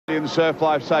In Surf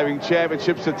Life Saving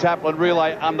Championships, the Taplin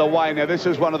Relay underway. Now, this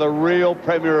is one of the real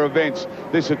premier events.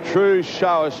 This is a true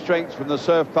show of strength from the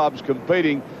surf clubs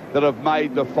competing that have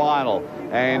made the final.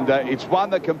 And it's one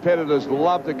that competitors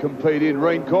love to compete in.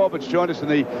 Reen Corbett's joined us in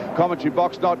the commentary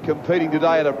box, not competing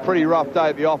today, had a pretty rough day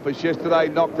at the office yesterday,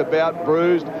 knocked about,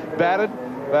 bruised, battered.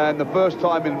 And the first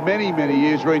time in many, many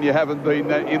years, Reen, you haven't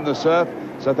been in the surf.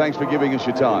 So thanks for giving us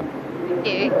your time. Thank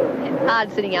you. It's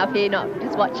hard sitting up here, not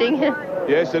just watching.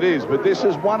 Yes, it is, but this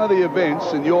is one of the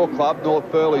events, and your club, North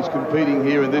Burley's competing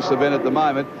here in this event at the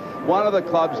moment. One of the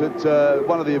clubs that,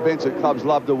 one of the events that clubs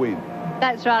love to win.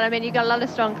 That's right. I mean, you've got a lot of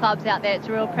strong clubs out there. It's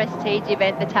a real prestige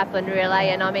event, the Taplin Relay,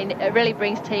 and I mean, it really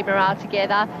brings team morale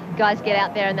together. Guys get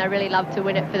out there and they really love to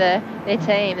win it for their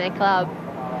team, their club.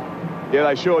 Yeah,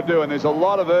 they sure do, and there's a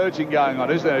lot of urging going on,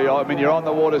 isn't there? I mean, you're on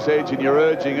the water's edge and you're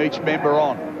urging each member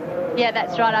on. Yeah,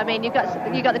 that's right. I mean, you've got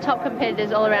the top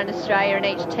competitors all around Australia in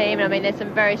each team. I mean, there's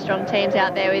some very strong teams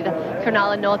out there with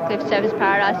Cronulla, Northcliffe, Surfers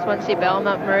Paradise, Swansea,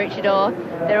 Belmont,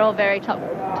 Maroochydore. They're all very top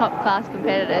class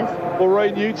competitors. Well,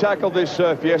 Reen, you tackled this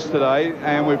surf yesterday,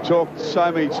 and we've talked so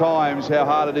many times how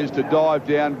hard it is to dive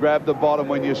down, grab the bottom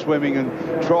when you're swimming,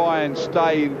 and try and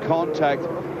stay in contact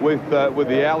with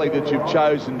the alley that you've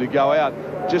chosen to go out.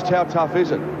 Just how tough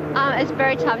is it? It's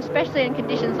very tough, especially in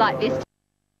conditions like this.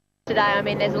 Today, I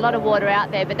mean, there's a lot of water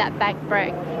out there, but that back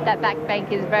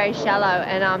bank is very shallow,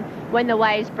 and when the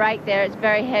waves break there, it's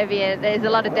very heavy, and there's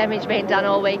a lot of damage being done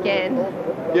all weekend.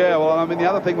 Yeah, well, I mean, the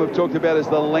other thing we've talked about is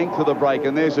the length of the break,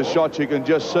 and there's a shot you can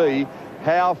just see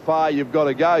how far you've got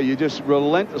to go. You just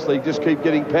relentlessly just keep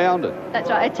getting pounded. That's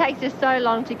right. It takes just so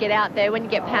long to get out there. When you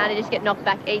get pounded, you just get knocked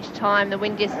back each time. The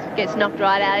wind just gets knocked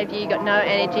right out of you. You've got no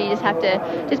energy. You just have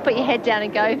to just put your head down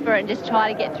and go for it and just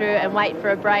try to get through and wait for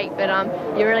a break. But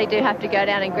you really do have to go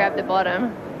down and grab the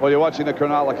bottom. Well, you're watching the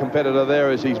Cronulla competitor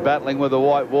there as he's battling with the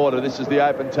white water. This is the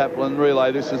Open Taplin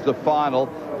Relay. This is the final.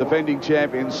 Defending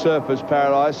champion Surfers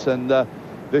Paradise, and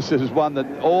this is one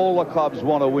that all the clubs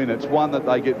want to win. It's one that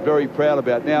they get very proud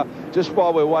about. Now, just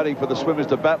while we're waiting for the swimmers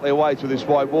to battle their way through this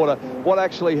white water, what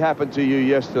actually happened to you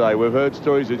yesterday? We've heard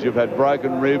stories that you've had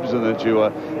broken ribs and that you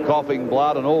were coughing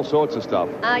blood and all sorts of stuff.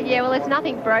 Yeah, well, there's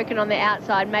nothing broken on the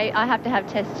outside. I have to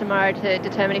have tests tomorrow to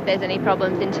determine if there's any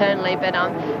problems internally, but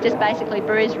just basically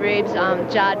bruised ribs,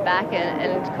 jarred back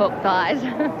and corked thighs.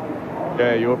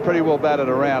 Yeah, you were pretty well battered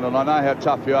around, and I know how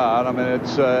tough you are. I mean,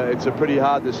 it's a pretty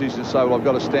hard decision to say, well, I've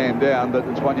got to stand down, but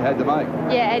it's one you had to make.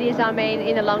 Yeah, it is. I mean,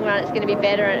 in the long run, it's going to be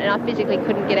better, and I physically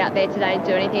couldn't get out there today and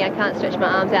do anything. I can't stretch my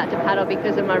arms out to paddle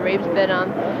because of my ribs, but,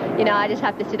 you know, I just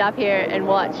have to sit up here and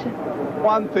watch.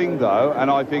 One thing, though, and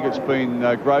I think it's been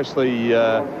grossly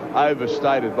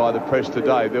overstated by the press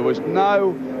today, there was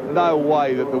no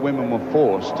way that the women were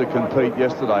forced to compete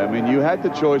yesterday. I mean, you had the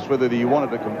choice whether you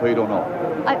wanted to compete or not.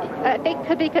 I think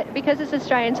because it's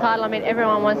Australian title, I mean,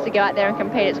 everyone wants to go out there and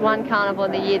compete. It's one carnival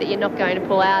in the year that you're not going to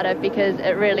pull out of because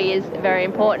it really is very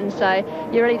important. So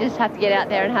you really just have to get out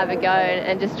there and have a go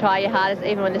and just try your hardest,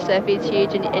 even when the surf is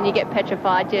huge and you get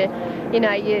petrified.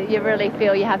 You really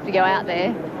feel you have to go out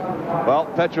there. Well,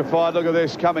 petrified, look at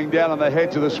this coming down on the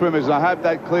heads of the swimmers. And I hope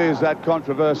that clears that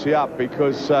controversy up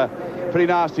because pretty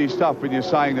nasty stuff when you're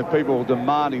saying that people are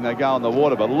demanding they go in the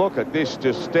water. But look at this,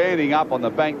 just standing up on the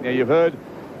bank. Now, you've heard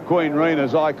Queen Reen,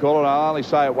 as I call her, and I only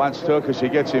say it once to her because she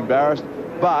gets embarrassed.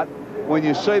 But when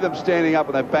you see them standing up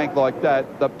on that bank like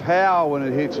that, the power when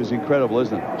it hits is incredible,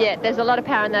 isn't it? Yeah, there's a lot of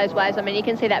power in those waves. I mean, you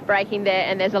can see that breaking there,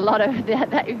 and there's a lot of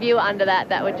that view under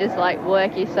that would just, like,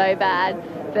 work you so bad.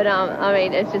 But, I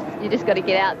mean, it's just, you just got to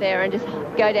get out there and just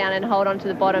go down and hold on to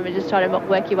the bottom and just try to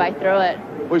work your way through it.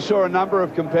 We saw a number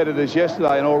of competitors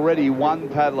yesterday, and already one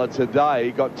paddler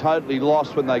today got totally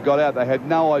lost when they got out. They had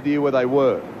no idea where they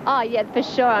were. Oh, yeah, for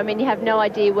sure. I mean, you have no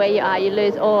idea where you are. You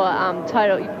lose all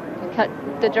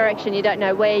the direction. You don't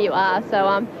know where you are.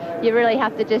 So you really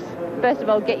have to just, first of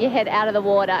all, get your head out of the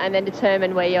water and then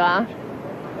determine where you are.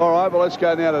 All right, well, let's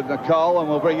go now to Nicole, and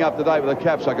we'll bring you up to date with the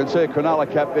caps. I can see a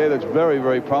Cronulla cap there that's very,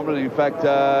 very prominent. In fact,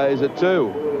 is it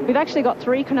two? We've actually got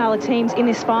three Cronulla teams in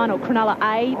this final, Cronulla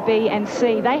A, B and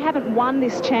C. They haven't won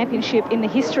this championship in the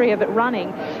history of it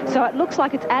running. So it looks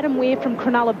like it's Adam Weir from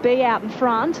Cronulla B out in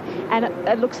front, and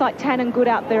it looks like Tannen Good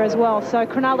out there as well. So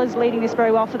Cronulla's leading this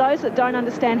very well. For those that don't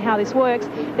understand how this works,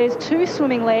 there's two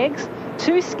swimming legs,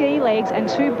 2 ski legs and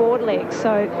 2 board legs.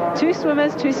 So 2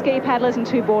 swimmers, 2 ski paddlers and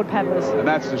 2 board paddlers. And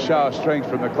that's the show of strength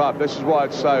from the club. This is why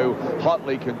it's so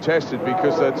hotly contested,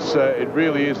 because it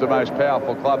really is the most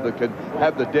powerful club that can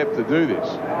have the depth to do this.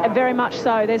 Very much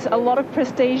so. There's a lot of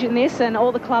prestige in this, and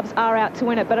all the clubs are out to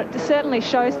win it, but it certainly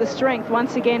shows the strength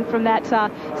once again from that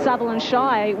Sutherland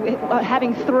Shire,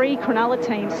 having 3 Cronulla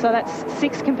teams, so that's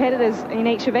 6 competitors in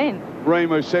each event.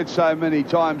 Reemu said so many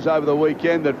times over the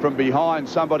weekend that from behind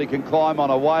somebody can climb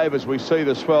on a wave, as we see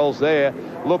the swells there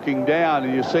looking down,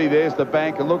 and you see there's the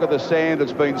bank, and look at the sand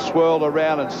that's been swirled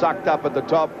around and sucked up at the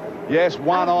top. Yes,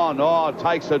 one on. Oh, it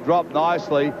takes a drop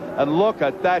nicely, and look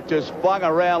at that, just flung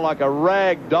around like a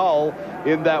rag doll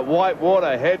in that white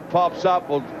water. Head pops up,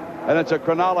 and it's a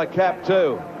Cronulla cap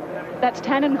too. That's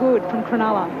Tannen Good from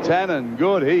Cronulla. Tannen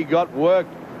Good, he got work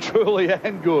truly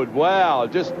and good. Wow,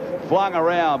 just flung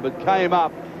around but came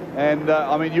up. And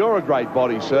I mean, you're a great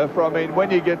body surfer. I mean,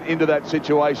 when you get into that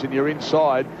situation, you're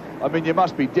inside. I mean, you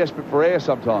must be desperate for air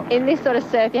sometimes. In this sort of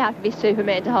surf, you have to be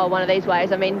Superman to hold one of these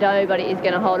waves. I mean, nobody is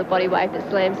going to hold a body wave that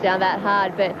slams down that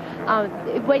hard. But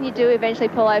when you do eventually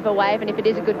pull over a wave, and if it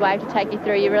is a good wave to take you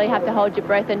through, you really have to hold your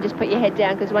breath and just put your head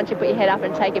down, because once you put your head up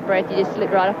and take a breath, you just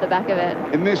slip right off the back of it.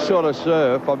 In this sort of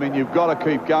surf, I mean, you've got to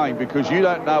keep going, because you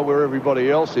don't know where everybody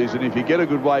else is. And if you get a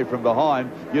good wave from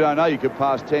behind, you don't know, you could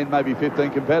pass 10, maybe 15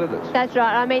 competitors. That's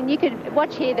right. I mean, you could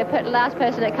watch here, the last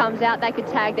person that comes out, they could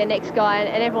tag their next guy,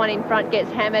 and everyone in front gets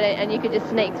hammered, and you could just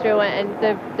sneak through it, and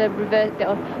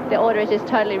the order is just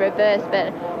totally reversed.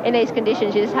 But in these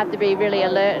conditions, you just have to be really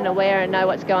alert and aware and know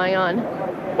what's going on.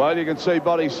 Well, you can see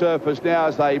body surfers now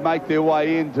as they make their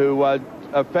way in to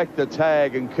affect the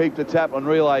tag and keep the Taplin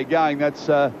relay going. That's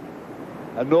a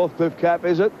Northcliffe cap,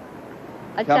 is it?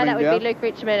 I'd say that would be Luke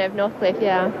Richmond of Northcliffe,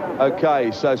 yeah.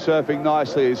 Okay, so surfing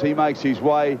nicely as he makes his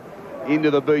way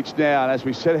into the beach now. And as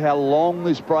we said, how long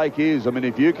this break is. I mean,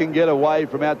 if you can get away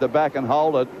from out the back and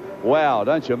hold it, wow,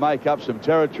 don't you make up some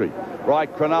territory. Right,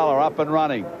 Cronulla up and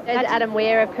running. There's Adam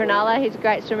Weir of Cronulla. He's a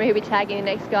great swimmer. He'll be tagging the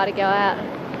next guy to go out.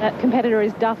 That competitor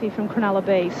is Duffy from Cronulla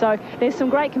B. So there's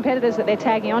some great competitors that they're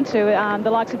tagging onto.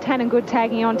 The likes of Tannen Good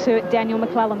tagging onto Daniel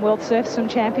McClellan, World Surf Swim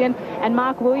Champion. And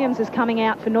Mark Williams is coming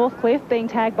out for Northcliffe, being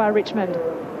tagged by Richmond.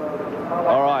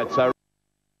 All right, so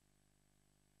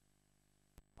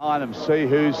behind them, see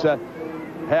who's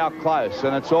how close,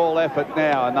 and it's all effort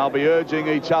now, and they'll be urging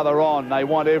each other on. They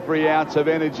want every ounce of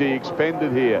energy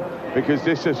expended here, because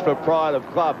this is for pride of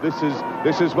club. This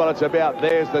is what it's about.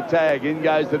 There's the tag. In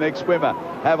goes the next swimmer.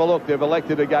 Have a look. They've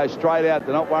elected to go straight out.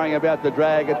 They're not worrying about the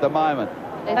drag at the moment.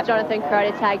 There's Jonathan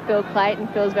Crow to tag Phil Clayton.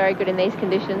 Phil's very good in these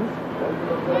conditions.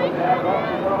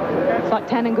 It's like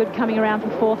Tannen Good coming around for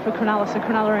 4th for Cronulla, so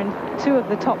Cronulla are in 2 of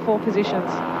the top 4 positions.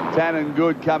 Tannen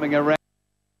Good coming around.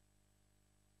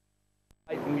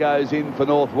 Clayton goes in for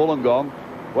North Wollongong.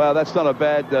 Wow, that's not a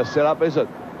bad setup, is it?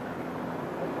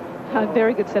 A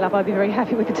very good setup. I'd be very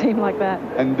happy with a team like that.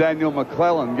 And Daniel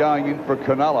McClellan going in for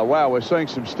Cronulla. Wow, we're seeing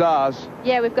some stars.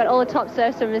 Yeah, we've got all the top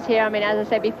surf swimmers here. I mean, as I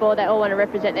said before, they all want to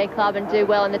represent their club and do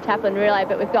well in the Taplin relay,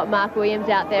 but we've got Mark Williams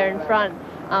out there in front,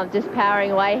 just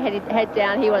powering away, head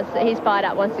down. He's fired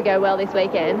up, wants to go well this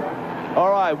weekend. All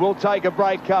right, we'll take a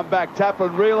break, come back.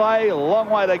 Taplin relay, a long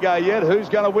way to go yet. Who's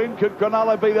going to win? Could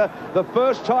Cronulla be the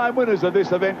first-time winners of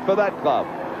this event for that club?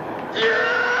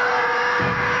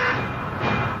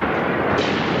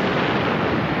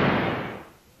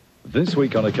 This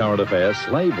week on A Current Affair,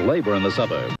 slave labour in the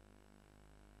suburbs.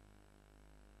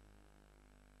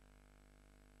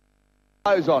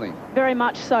 On him. Very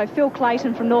much so. Phil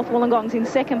Clayton from North Wollongong's in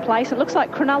 2nd place. It looks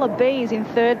like Cronulla B is in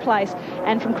 3rd place.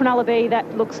 And from Cronulla B,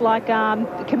 that looks like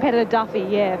competitor Duffy,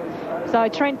 yeah. So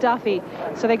Trent Duffy.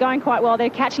 So they're going quite well. They're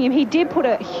catching him. He did put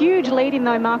a huge lead in,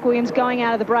 though, Mark Williams, going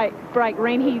out of the break.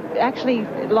 Ren, he actually,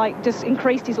 just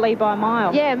increased his lead by a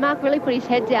mile. Yeah, Mark really put his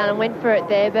head down and went for it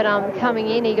there. But coming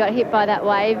in, he got hit by that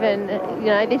wave. And, you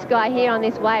know, this guy here on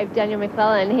this wave, Daniel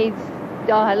McClellan, he's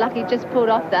lucky just pulled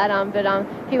off that, but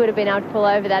he would have been able to pull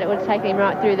over that. It would have taken him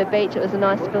right through the beach. It was a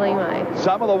nice spilling wave.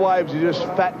 Some of the waves are just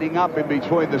fattening up in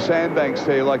between the sandbanks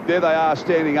here. Like there they are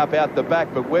standing up out the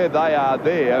back, but where they are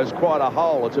there is quite a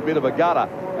hole. It's a bit of a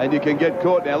gutter, and you can get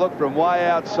caught. Now look from way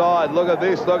outside. Look at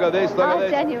this, look at this, look at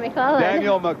this. Daniel McClellan.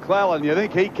 Daniel McClellan. You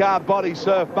think he can't body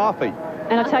surf Muffy?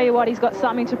 And I'll tell you what, he's got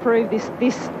something to prove this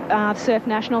Surf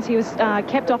Nationals. He was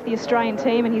kept off the Australian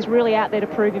team, and he's really out there to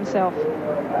prove himself.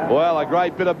 Well, a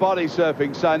great bit of body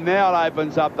surfing. So now it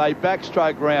opens up. They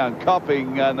backstroke round,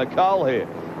 copying Nicole here.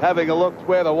 having a look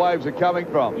where the waves are coming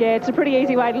from. Yeah, it's a pretty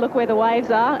easy way to look where the waves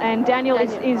are, and Daniel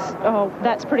is oh,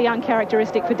 that's pretty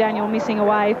uncharacteristic for Daniel, missing a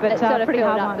wave, but sort of pretty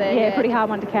hard one. there, yeah, pretty hard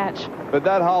one to catch. But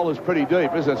that hole is pretty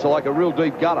deep, isn't it? So like a real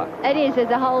deep gutter. It is. There's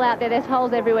a hole out there. There's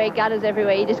holes everywhere, gutters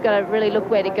everywhere. You just got to really look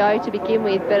where to go to begin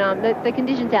with. But the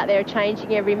conditions out there are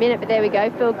changing every minute. But there we go.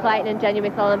 Phil Clayton and Daniel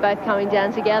McClellan both coming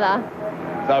down together.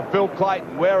 So Phil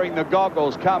Clayton, wearing the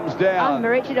goggles, comes down.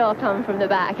 Maroochydore coming from the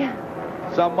back.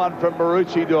 Someone from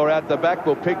Maroochydore out the back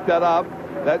will pick that up.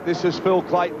 This is Phil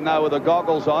Clayton now with the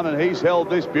goggles on, and he's held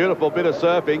this beautiful bit of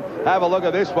surfing. Have a look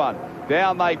at this one.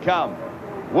 Down they come.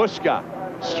 Whooshka,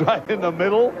 straight in the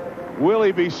middle. Will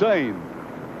he be seen?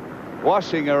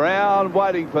 Washing around,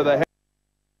 waiting for the head.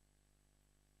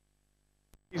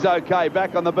 He's okay,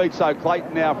 back on the beach. So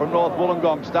Clayton now from North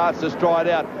Wollongong starts to stride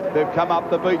out. They've come up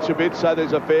the beach a bit, so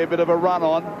there's a fair bit of a run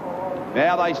on.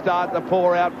 Now they start to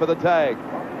pour out for the tag.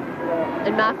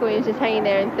 And Mark Williams is hanging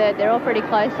there in third. They're all pretty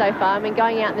close so far. I mean,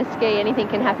 going out in the ski, anything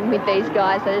can happen with these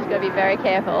guys, so just got to be very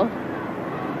careful.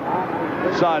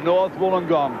 So North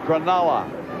Wollongong, Cronulla,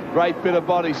 great bit of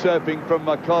body surfing from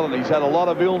McClellan. He's had a lot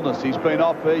of illness. He's been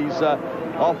off. He's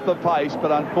off the pace,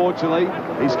 but unfortunately,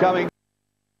 he's coming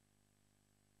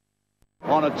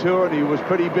on a tour, and he was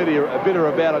pretty bitter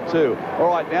about it too. All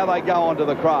right, now they go on to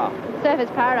the craft.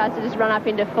 Surfers Paradise has just run up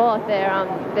into fourth.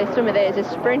 Their swimmer there is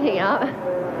just sprinting up.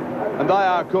 And they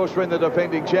are, of course, in the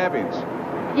defending champions.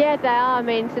 Yeah, they are. I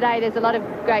mean, today there's a lot of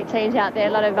great teams out there,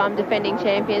 a lot of defending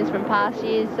champions from past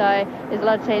years, so there's a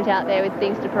lot of teams out there with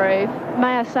things to prove.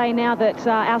 May I say now that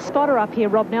our spotter up here,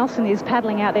 Rob Nelson, is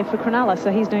paddling out there for Cronulla,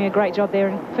 so he's doing a great job there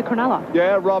for Cronulla.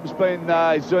 Yeah, Rob's been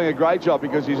he's doing a great job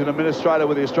because he's an administrator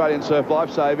with the Australian Surf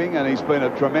Lifesaving, and he's been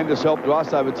a tremendous help to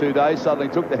us over 2 days.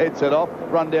 Suddenly took the headset off,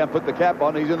 run down, put the cap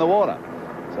on, he's in the water.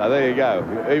 So there you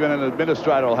go. Even an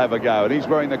administrator will have a go. And he's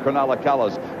wearing the Cronulla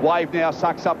colours. Wave now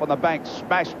sucks up on the bank.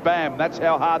 Smash, bam. That's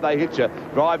how hard they hit you.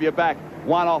 Drive you back.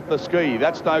 One off the ski.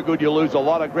 That's no good. You lose a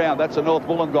lot of ground. That's a North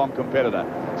Wollongong competitor.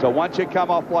 So once you come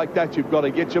off like that, you've got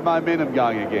to get your momentum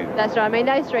going again. That's right. I mean,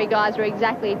 those three guys were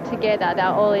exactly together. They were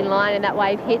all in line, and that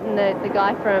wave hit, and the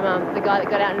guy from the guy that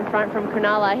got out in front from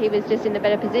Cronulla, he was just in the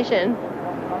better position.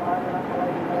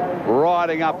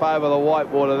 Riding up over the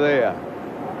whitewater there.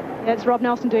 That's Rob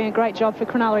Nelson doing a great job for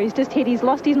Cronulla. He's just hit, he's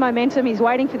lost his momentum, he's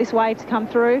waiting for this wave to come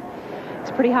through.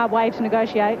 It's a pretty hard wave to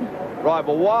negotiate. Right,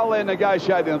 well, while they're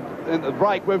negotiating in the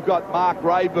break, we've got Mark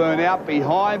Rayburn out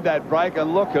behind that break,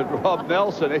 and look at Rob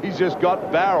Nelson. He's just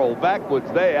got barrel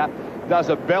backwards there, does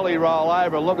a belly roll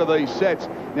over, and look at these sets.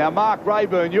 Now, Mark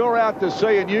Rayburn, you're out to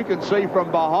sea, and you can see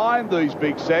from behind these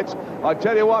big sets. I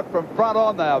tell you what, from front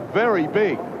on, they are very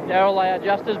big. Daryl, they are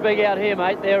just as big out here,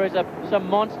 mate. There is some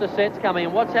monster sets coming,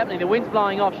 and what's happening? The wind's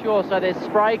blowing offshore, so there's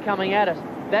spray coming at us.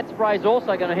 That spray's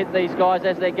also going to hit these guys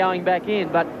as they're going back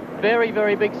in, but very,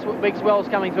 very big swells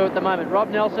coming through at the moment. Rob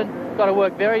Nelson got to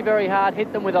work very, very hard,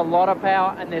 hit them with a lot of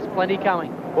power, and there's plenty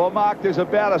coming. Well, Mark, there's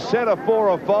about a set of 4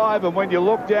 or 5, and when you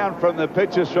look down from the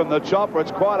pictures from the chopper,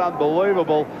 it's quite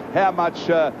unbelievable how much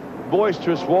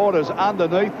boisterous waters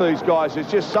underneath these guys.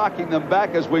 It's just sucking them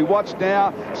back as we watch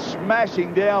now,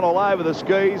 smashing down all over the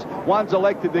skis. One's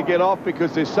elected to get off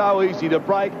because they're so easy to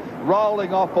break,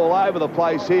 rolling off all over the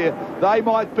place here. They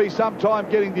might be sometime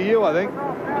getting to you, I think.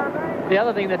 The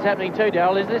other thing that's happening too,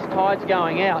 Daryl, is this tide's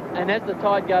going out, and as the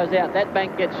tide goes out, that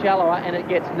bank gets shallower and it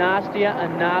gets nastier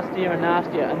and nastier and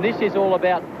nastier. And this is all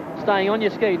about staying on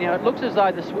your ski. Now, it looks as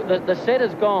though the set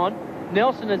is gone.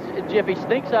 Nelson, Jeff, he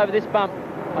sneaks over this bump.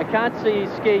 I can't see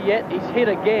his ski yet. He's hit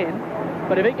again.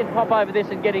 But if he can pop over this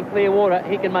and get in clear water,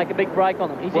 he can make a big break on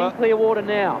them. He's in clear water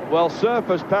now. Well,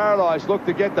 Surfers Paradise looked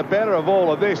to get the better of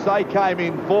all of this. They came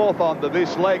in 4th onto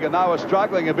this leg, and they were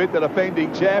struggling a bit, the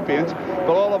defending champions. But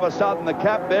all of a sudden, the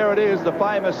cap, there it is, the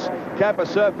famous cap of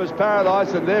Surfers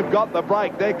Paradise, and they've got the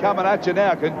break. They're coming at you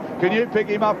now. Can you pick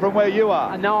him up from where you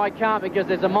are? No, I can't, because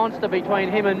there's a monster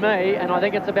between him and me, and I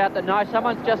think it's about to... No,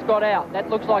 someone's just got out. That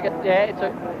looks like it.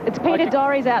 Yeah, it's Peter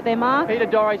Dorries out there, Mark. Peter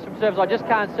Dorries from Surfers. I just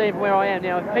can't see him from where I am.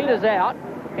 Now, if Peter's out,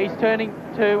 he's turning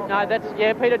to... No, that's...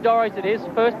 Yeah, Peter Dorries it is.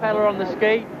 First paddler on the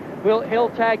ski. He'll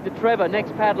tag to Trevor,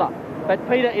 next paddler. But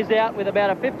Peter is out with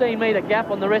about a 15-metre gap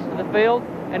on the rest of the field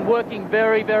and working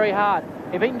very, very hard.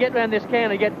 If he can get around this can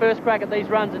and get first crack at these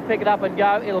runs and pick it up and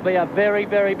go, it'll be a very,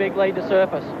 very big lead to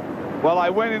Surfers. Well,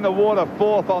 they went in the water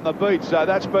 4th on the beach, so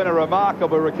that's been a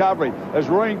remarkable recovery. As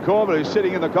Reen Corbett, who's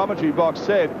sitting in the commentary box,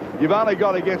 said, you've only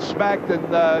got to get smacked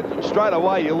and straight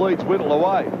away your leads whittle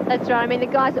away. That's right. I mean, the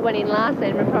guys that went in last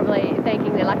then were probably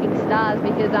thanking their lucky stars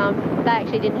because they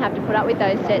actually didn't have to put up with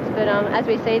those sets. But as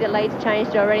we see, the leads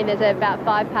changed already, and there's about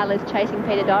 5 paddlers chasing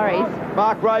Peter Dorries.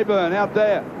 Mark Rayburn out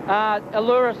there.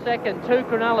 Allura 2nd, 2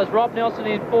 Cronulla's, Rob Nelson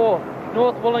in 4th,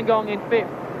 North Wollongong in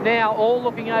 5th. Now all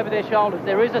looking over their shoulders.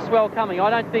 There is a swell coming.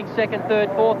 I don't think 2nd,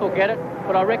 3rd, 4th will get it,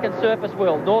 but I reckon Surface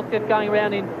will. Northcliffe going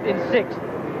around in 6th.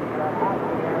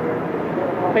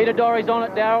 Peter Dorries on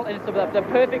it, Darryl, and it's the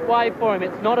perfect wave for him.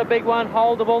 It's not a big one,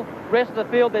 holdable. Rest of the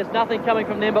field, there's nothing coming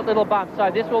from them but little bumps.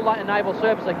 So this will enable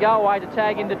Surface to go away to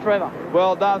tag into Trevor.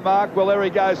 Well done, Mark. Well, there he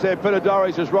goes there. Peter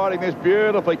Dorries is riding this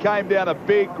beautifully. Came down a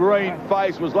big green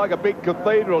face. Was like a big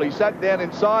cathedral. He sat down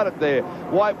inside it there.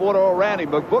 White water all around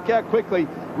him. But look how quickly,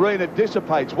 Reen, it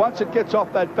dissipates. Once it gets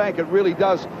off that bank, it really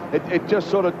does. It just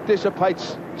sort of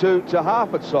dissipates to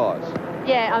half its size.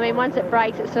 Yeah, I mean, once it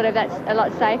breaks, it's sort of, that's a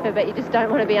lot safer, but you just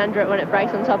don't want to be under it when it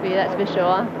breaks on top of you, that's for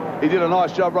sure. He did a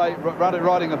nice job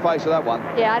riding the face of that one.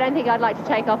 Yeah, I don't think I'd like to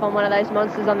take off on one of those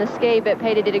monsters on the ski, but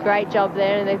Peter did a great job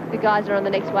there, and the guys are on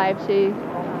the next wave too.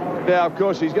 Now, of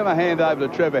course, he's going to hand over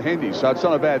to Trevor Hendy, so it's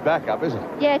not a bad backup, is it?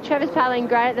 Yeah, Trevor's paddling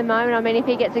great at the moment. I mean, if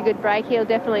he gets a good break, he'll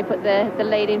definitely put the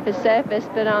lead in for Surface,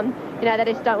 but, you know, they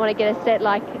just don't want to get a set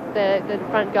like the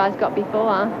front guys got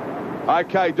before.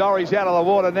 Okay, Dorries out of the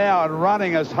water now and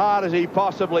running as hard as he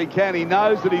possibly can. He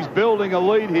knows that he's building a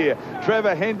lead here.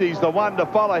 Trevor Hendy's the one to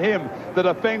follow him. The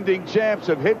defending champs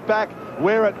have hit back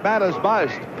where it matters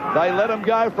most. They let him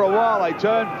go for a while. They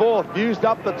turned 4th, used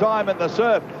up the time in the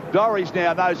surf. Dorries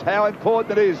now knows how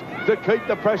important it is to keep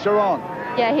the pressure on.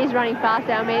 Yeah, he's running fast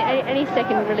now. I mean, any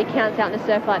second really counts out in the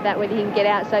surf like that, whether he can get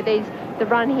out. So the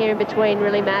run here in between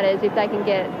really matters if they can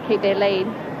keep their lead.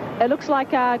 It looks like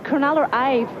Cronulla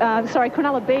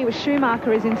B with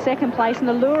Schumacher is in 2nd place, and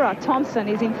Allura Thompson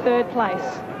is in 3rd place.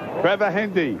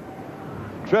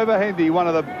 Trevor Hendy, one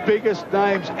of the biggest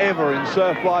names ever in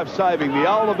surf lifesaving, the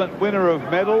ultimate winner of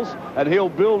medals, and he'll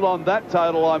build on that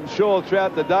total, I'm sure,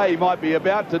 throughout the day. He might be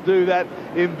about to do that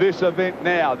in this event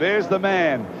now. There's the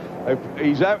man.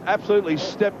 He's absolutely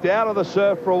stepped out of the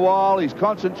surf for a while. He's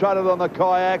concentrated on the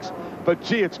kayaks, but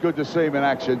gee, it's good to see him in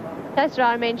action. That's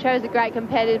right. I mean, Trevor's a great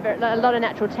competitor, a lot of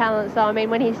natural talent. So, I mean,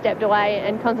 when he stepped away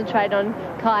and concentrated on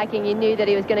kayaking, you knew that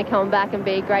he was going to come back and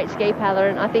be a great ski paddler.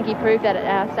 And I think he proved that at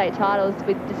our state titles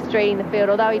with just streeting the field.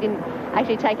 Although he didn't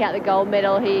actually take out the gold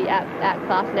medal, he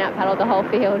outclassed and outpaddled the whole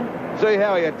field. See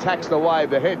how he attacks the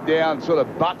wave, the head down, sort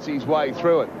of butts his way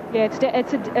through it. Yeah,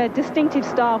 it's a distinctive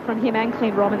style from him and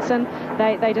Clint Robinson.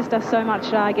 They just are so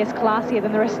much, I guess, classier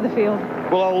than the rest of the field.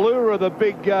 Well, Allura,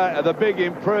 the big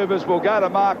improvers. We'll go to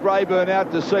Mark Rayburn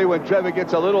out to see when Trevor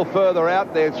gets a little further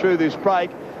out there through this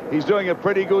break. He's doing a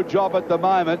pretty good job at the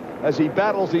moment as he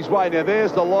battles his way. Now,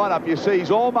 there's the lineup. You see, he's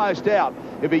almost out.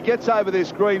 If he gets over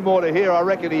this green water here, I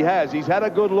reckon he has. He's had a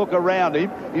good look around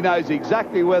him. He knows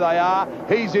exactly where they are.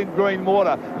 He's in green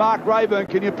water. Mark Rayburn,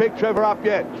 can you pick Trevor up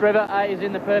yet? Trevor is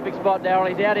in the perfect spot, Darryl.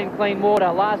 He's out in clean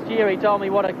water. Last year, he told me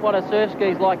what a surf ski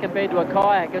is like compared to a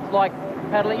kayak. It's like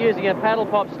using a paddle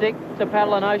pop stick to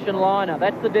paddle an ocean liner.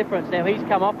 That's the difference. Now, he's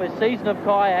come off a season of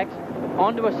kayaks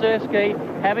onto a surf ski,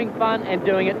 having fun and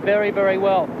doing it very, very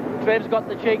well. Trev's got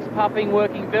the cheeks puffing,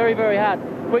 working very, very hard.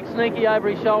 Quick sneaky over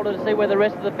his shoulder to see where the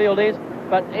rest of the field is,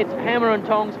 but it's hammer and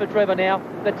tongs for Trevor now.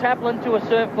 The Taplin to a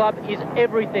surf club is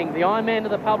everything. The Ironman to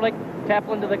the public,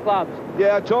 Taplin to the clubs.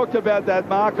 Yeah, I talked about that,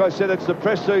 Mark. I said it's the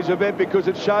prestige event because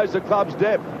it shows the club's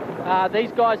depth.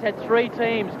 These guys had 3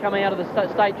 teams coming out of the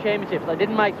state championships. They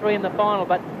didn't make 3 in the final,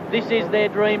 but this is their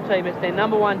dream team. It's their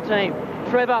 #1 team.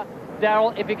 Trevor,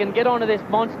 Darryl, if he can get onto this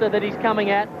monster that he's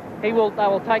coming at, they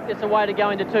will take this away to go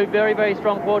into 2 very, very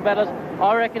strong forward battlers.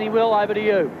 I reckon he will. Over to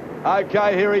you.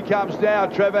 Okay, here he comes now.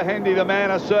 Trevor Hendy, the man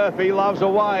of surf. He loves a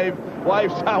wave.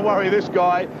 Waves don't worry this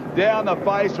guy. Down the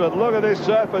face, but look at this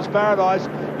surfer's paradise.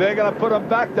 They're going to put him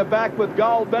back to back with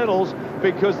gold medals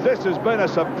because this has been a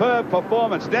superb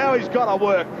performance. Now he's got to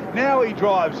work. Now he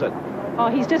drives it. Oh,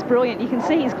 he's just brilliant. You can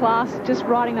see his class just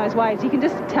riding those waves. You can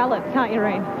just tell it, can't you,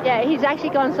 Reen? Yeah, he's actually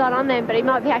gone side on them, but he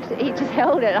just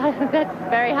held it. That's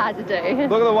very hard to do.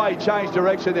 Look at the way he changed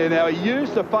direction there now. He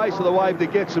used the face of the wave to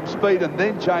get some speed and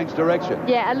then changed direction.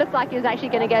 Yeah, it looked like he was actually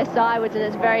going to go sideways, and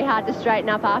it's very hard to straighten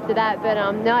up after that,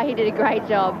 but no, he did a great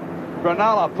job.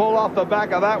 Cronulla pulled off the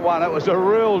back of that one. It was a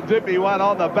real dippy one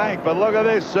on the bank, but look at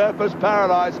this, surfer's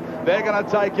paradise. They're going to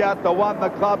take out the one the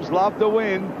clubs love to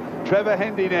win. Trevor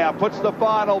Hendy now puts the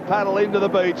final paddle into the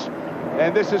beach.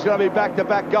 And this is going to be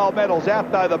back-to-back gold medals.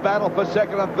 Out, though, the battle for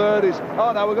second and third is...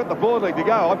 Oh, no, we've got the fourth leg to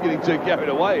go. I'm getting too carried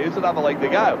away. There's another leg to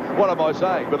go. What am I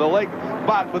saying? With a leg...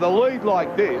 But with a lead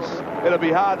like this, it'll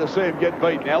be hard to see him get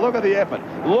beat. Now, look at the effort.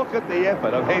 Look at the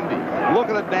effort of Hendy. Look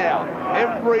at it now.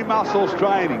 Every muscle's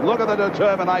training. Look at the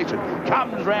determination.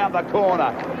 Comes round the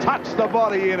corner, tucks the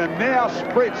body in, and now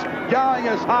sprints, going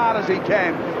as hard as he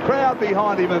can. Crowd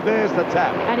behind him, and there's the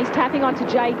tap. And he's tapping onto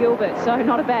Jay Gilbert, so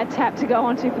not a bad tap to go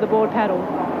onto for the board paddle.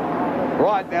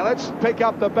 Right, now let's pick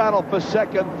up the battle for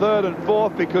second, third and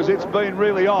fourth, because it's been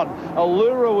really on.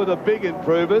 Allura with the big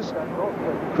improvers.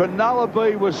 Cronulla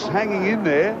B was hanging in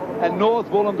there, and North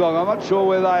Wollongong, I'm not sure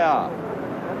where they are.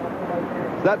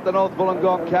 Is that the North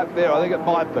Wollongong cap there? I think it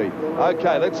might be.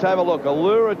 Okay, let's have a look.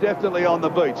 Allura definitely on the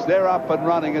beach. They're up and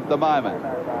running at the moment.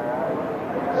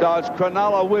 So it's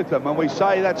Cronulla with them, and we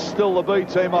say that's still the B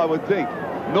team, I would think.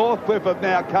 Northcliffe have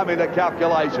now come into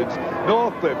calculations.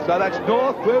 Northcliffe, so that's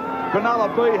Northcliffe.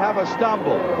 Cronulla B have a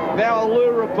stumble. Now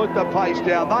Allura put the pace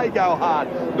down. They go hard.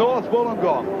 North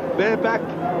Wollongong, they're back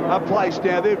a place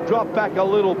now. They've dropped back a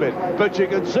little bit, but you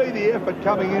can see the effort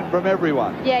coming in from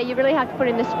everyone. Yeah, you really have to put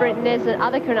in the sprint, and there's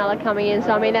other Cronulla coming in.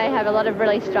 So I mean, they have a lot of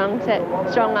really strong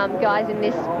guys in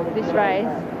this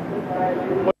race.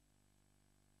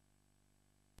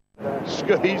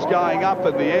 Skis going up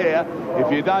in the air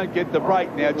if you don't get the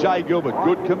break. Now Jay Gilbert,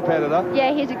 good competitor.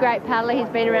 Yeah, he's a great paddler. He's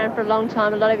been around for a long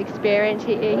time, a lot of experience.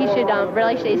 He should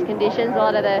relish these conditions. A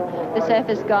lot of the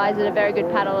surface guys that are very good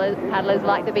paddlers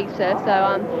like the big surf.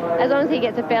 So as long as he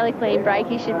gets a fairly clean break,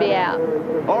 he should be out.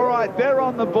 All right, they're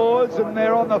on the boards and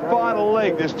they're on the final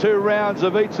leg. There's 2 rounds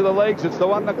of each of the legs. It's the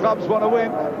one the clubs want to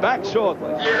win. Back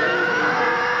shortly.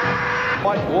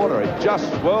 White water, it just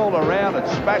swirled around and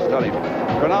smashed on him.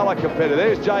 Cronulla competitor.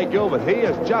 There's Jay Gilbert. He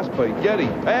has just been getting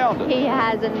pounded. He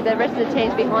has, and the rest of the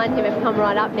teams behind him have come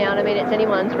right up now. And I mean, it's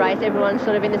anyone's race. Everyone's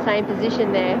sort of in the same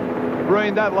position there.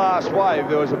 Breen, that last wave,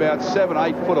 there was about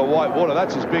 7-8 foot of white water.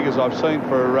 That's as big as I've seen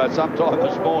for some time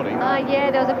this morning.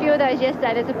 Yeah, there was a few of those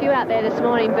yesterday. There's a few out there this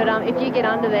morning, but if you get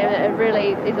under there, it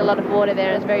really is a lot of water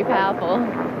there. It's very powerful.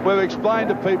 We've explained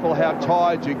to people how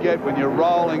tired you get when you're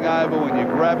rolling over, when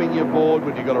you're grabbing your board,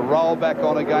 when you've got to roll back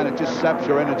on again. It just saps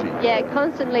your energy. Yeah,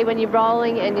 constantly when you're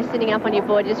rolling and you're sitting up on your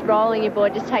board, just rolling your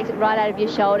board just takes it right out of your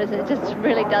shoulders, and it just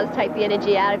really does take the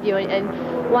energy out of you.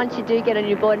 And once you do get on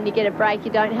your board and you get a break,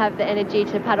 you don't have the energy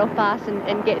to paddle fast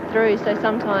and get through. So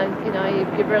sometimes,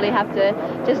 you really have to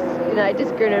just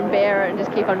grin and bear it and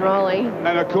just keep on rolling.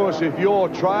 And of course, if you're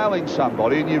trailing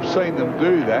somebody and you've seen them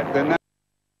do that, then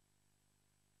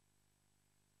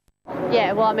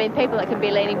yeah, well, I mean, people that can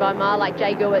be leaning by a mile like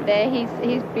Jay Gilbert there, he's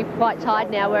quite tired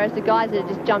now, whereas the guys that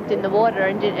just jumped in the water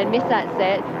and missed that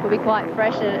set will be quite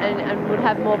fresh and would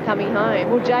have more coming home.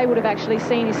 Well, Jay would have actually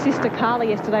seen his sister Carla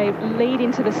yesterday lead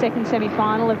into the second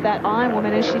semi-final of that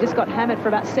Ironwoman, and she just got hammered for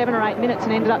about 7 or 8 minutes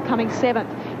and ended up coming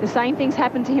 7th. The same thing's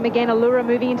happened to him again, Allura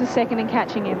moving into second and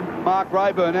catching him. Mark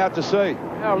Rayburn out to sea.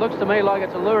 Well, it looks to me like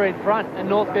it's Allura in front and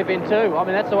Northcliffe in 2. I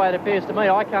mean, that's the way it appears to me.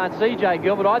 I can't see Jay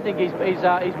Gilbert. I think he's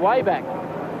way back.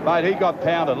 Mate, he got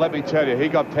pounded, let me tell you. He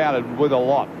got pounded with a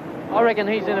lot. I reckon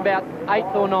he's in about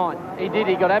 8th or 9th. He did.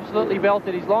 He got absolutely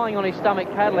belted. He's lying on his stomach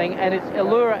paddling, and it's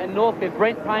Allura and Northcliffe.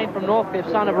 Brent Payne from Northcliffe,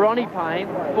 son of Ronnie Payne,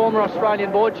 former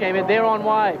Australian board champion. They're on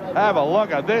waves. Have a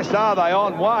look at this. Are they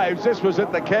on waves? This was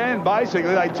at the can,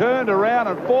 basically. They turned around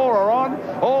and 4 are on,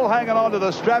 all hanging on to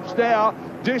the straps now,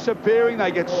 disappearing.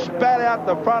 They get spat out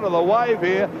the front of the wave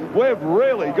here. We've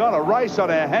really got a race on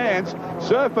our hands.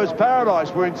 Surfers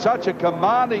Paradise were in such a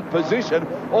commanding position,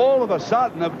 all of a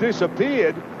sudden have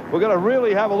disappeared. We're going to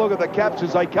really have a look at the caps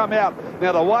as they come out.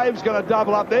 Now the wave's going to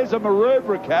double up. There's a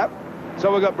Maroubra cap.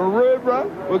 So we've got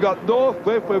Maroubra, we've got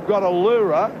Northcliffe, we've got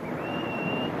Allura,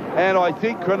 and I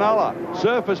think Cronulla.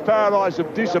 Surfers Paradise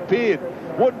have disappeared.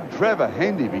 Wouldn't Trevor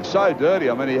Hendy be so dirty?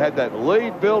 I mean, he had that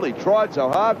lead build. He tried so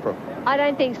hard for him. I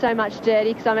don't think so much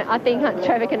dirty, because I think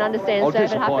Trevor can understand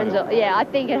surf. It happens. Yeah, I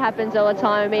think it happens all the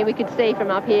time. I mean, we could see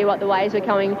from up here what the waves were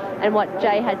coming and what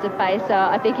Jay had to face. So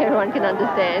I think everyone can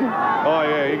understand. Oh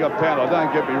yeah, he got pounded.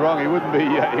 Don't get me wrong. He wouldn't be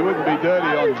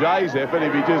dirty on Jay's effort.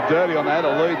 He'd be just dirty on that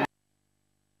lead.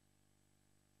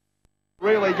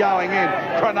 Really going in.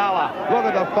 Cronulla, look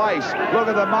at the face, look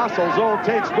at the muscles, all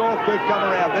tense. Northcliffe come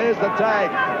around. There's the tag.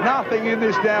 Nothing in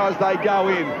this now as they go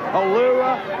in.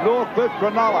 Allura, Northcliffe,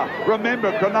 Cronulla.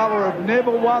 Remember, Cronulla have never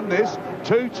won this.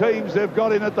 2 teams they've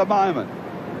got in at the moment.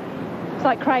 It's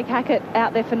like Craig Hackett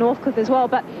out there for Northcliffe as well.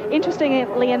 But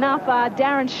interestingly enough,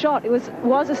 Darren Schott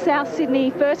was a South Sydney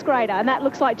first grader, and that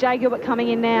looks like Jay Gilbert coming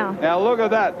in now. Now look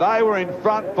at that. They were in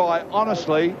front by,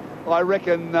 honestly, I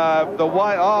reckon the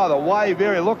wave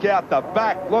area, look out the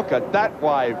back, look at that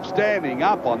wave standing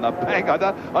up on the bank. I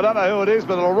don't know who it is,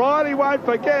 but Alrighty won't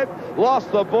forget.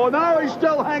 Lost the board. No, he's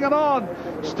still hanging on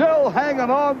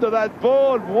to that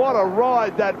board. What a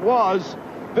ride that was.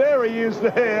 There he is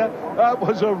there. That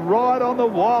was a ride on the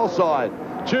wild side.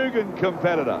 Jugan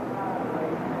competitor.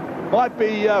 Might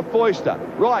be Foister.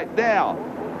 Right now,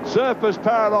 Surfers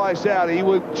Paradise out. He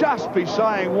would just be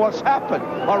saying, what's happened?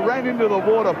 I ran into the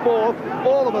water fourth.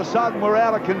 All of a sudden, we're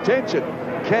out of contention.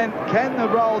 Can the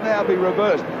role now be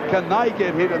reversed? Can they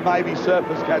get hit and maybe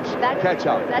Surfers catch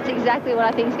up? That's exactly what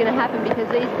I think is going to happen, because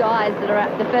these guys that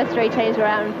are the first three teams are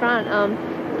out in front.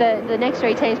 The next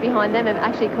three teams behind them have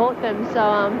actually caught them.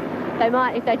 So they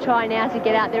might, if they try now to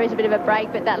get out, there is a bit of a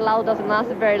break, but that lull doesn't last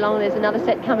for very long. There's another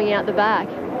set coming out the back.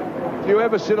 Do you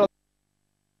ever sit on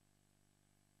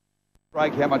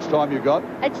break how much time you've got?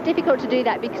 It's difficult to do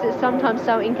that because it's sometimes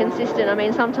so inconsistent. I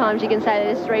mean, sometimes you can say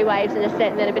there's 3 waves in a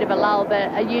set and then a bit of a lull,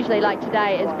 but usually, like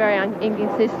today, it's very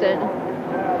inconsistent.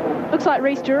 Looks like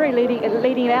Reece Drury leading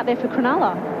it out there for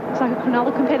Cronulla. Looks like a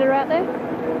Cronulla competitor out there.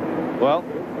 Well,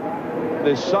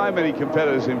 there's so many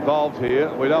competitors involved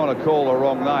here. We don't want to call the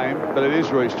wrong name, but it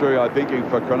is Reece Drury, I'm thinking,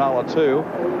 for Cronulla too.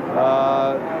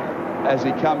 As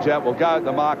he comes out, we'll go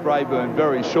to Mark Rayburn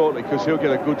very shortly because he'll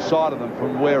get a good sight of them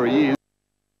from where he is.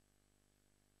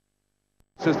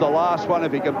 This is the last one.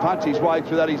 If he can punch his way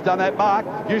through that, he's done that. Mark,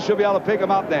 you should be able to pick him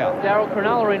up now. Daryl,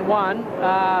 Cronulla in 1.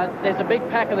 There's a big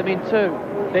pack of them in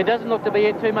 2. There doesn't look to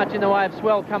be too much in the way of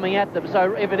swell coming at them.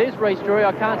 So if it is Reece Drury,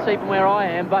 I can't see from where I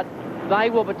am, but they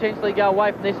will potentially go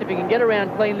away from this if he can get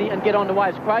around cleanly and get on the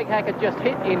waves. Craig Hackett just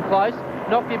hit in close,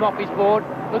 knocked him off his board.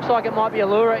 Looks like it might be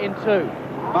Allura in 2.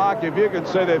 Mark, if you can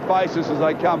see their faces as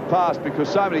they come past, because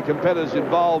so many competitors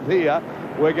involved here,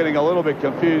 we're getting a little bit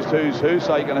confused who's who,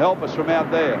 so you can help us from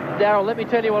out there. Darryl, let me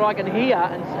tell you what I can hear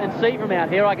and see from out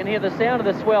here. I can hear the sound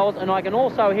of the swells, and I can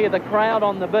also hear the crowd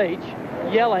on the beach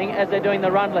yelling as they're doing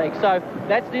the run leg. So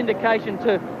that's an indication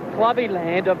to clubby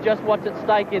land of just what's at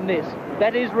stake in this.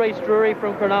 That is Reece Drury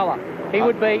from Cronulla. He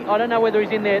would be, I don't know whether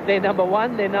he's in their number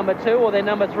 1, their number 2, or their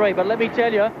number 3, but let me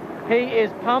tell you, he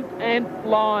is pumped and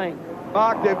flying.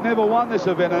 Mark, they've never won this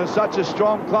event, and it's such a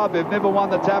strong club, they've never won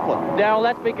the Taplin. Darryl,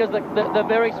 that's because the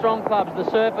very strong clubs, the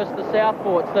Surface, the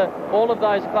Southports, all of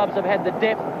those clubs have had the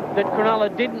depth that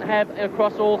Cronulla didn't have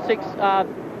across all 6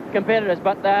 competitors,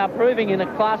 but they are proving in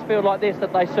a class field like this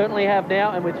that they certainly have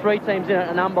now, and with 3 teams in it,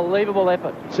 an unbelievable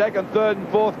effort. Second, third and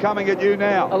fourth coming at you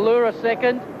now. Allura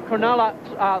second, Cronulla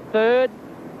third.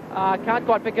 Can't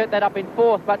quite pick that up in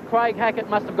 4th, but Craig Hackett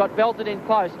must have got belted in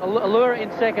close. Allura in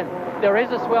 2nd. There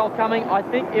is a swell coming. I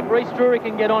think if Reece Drury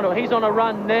can get on it, he's on a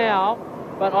run now,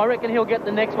 but I reckon he'll get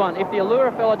the next one. If the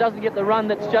Allura fella doesn't get the run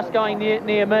that's just going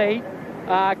near me,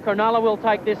 Cronulla will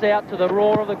take this out to the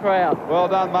roar of the crowd. Well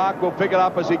done, Mark. We'll pick it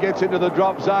up as he gets into the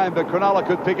drop zone, but Cronulla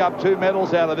could pick up 2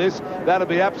 medals out of this. That'd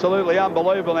be absolutely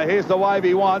unbelievable. Now, here's the wave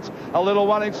he wants. A little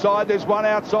one inside. There's one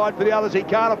outside for the others. He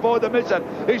can't afford to miss it.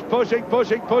 He's pushing,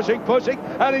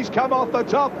 and he's come off the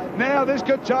top. Now, this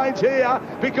could change here,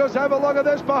 because have a look at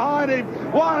this behind him.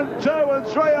 1, 2, and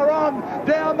 3 are on.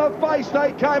 Down the face,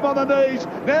 they came on the knees.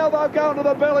 Now they'll go into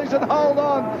the bellies and hold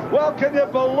on. Well, can you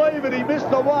believe it? He missed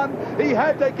the one. He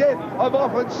had to get, I've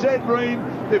often said, Reen,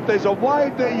 if there's a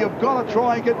wave there, you've got to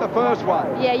try and get the first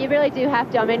one. Yeah, you really do have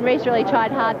to. I mean, Reece really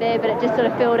tried hard there, but it just sort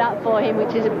of filled up for him,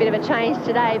 which is a bit of a change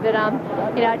today. But,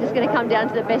 you know, just going to come down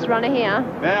to the best runner here.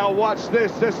 Now watch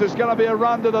this. This is going to be a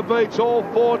run to the beach. All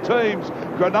 4 teams.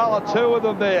 Cronulla, 2 of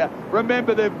them there.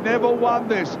 Remember, they've never won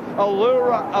this.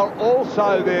 Allura are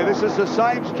also there. This is the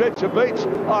same stretch of beach,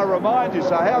 I remind you.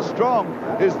 So how strong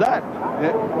is that?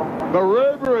 Yeah.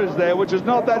 Maroubra is there, which is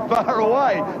not that far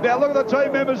away. Now look at the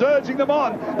team members urging them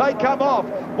on. They come off.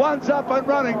 One's up and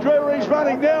running. Drury's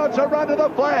running. Now it's a run to the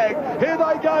flag. Here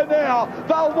they go now.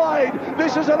 They'll wade.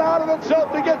 This is an art of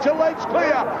itself to get your legs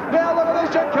clear. Now look at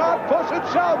this. You can't push and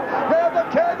shove. Round the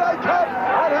can they come.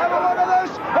 And have a look at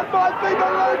this. It might be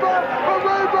Maroubra.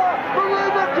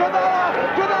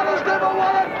 Cronulla's never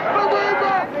won it.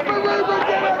 Maroubra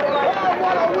get it. Oh,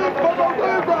 what a win for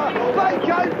Maroubra. They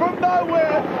came from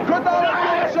nowhere. Cronulla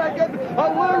get 2nd.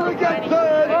 Allura get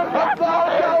 3rd. And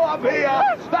they'll go up here.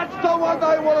 That's the one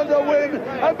they wanted to win.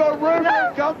 And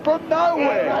Maroubra come from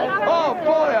nowhere. Oh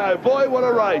boy, what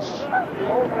a race.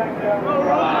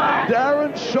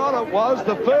 Darren Shot it was,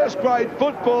 the first-grade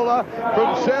footballer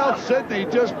from South Sydney,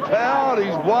 just powered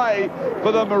his way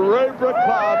for the Maroubra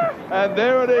club, and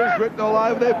there it is written all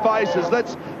over their faces.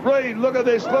 Let's read, look at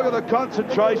this, look at the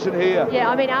concentration here. Yeah,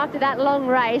 I mean, after that long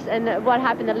race and what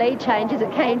happened, the lead changes,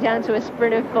 it came down to a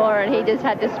sprint of 4, and he just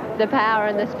had the power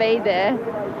and the speed there.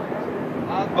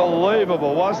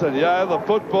 Unbelievable, wasn't it? Yeah, the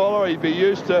footballer, he'd be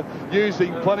used to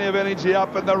using plenty of energy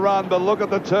up in the run, but look at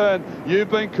the turn. You've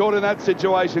been caught in that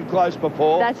situation close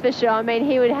before. That's for sure. I mean,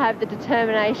 he would have the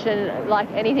determination like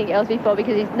anything else before,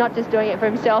 because he's not just doing it for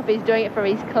himself, he's doing it for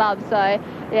his club. So,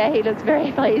 yeah, he looks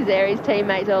very pleased there, his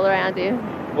teammates all around him.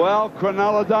 Well,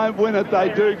 Cronulla don't win it. They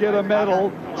do get a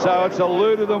medal, so it's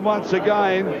eluded them once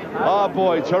again. Oh,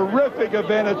 boy, terrific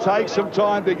event. It takes some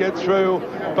time to get through,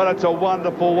 but it's a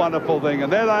wonderful, wonderful thing.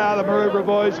 And there they are, the Maroubra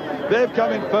boys. They've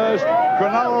come in first.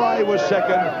 Cronulla A was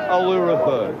second, Allura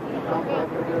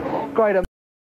third. Great.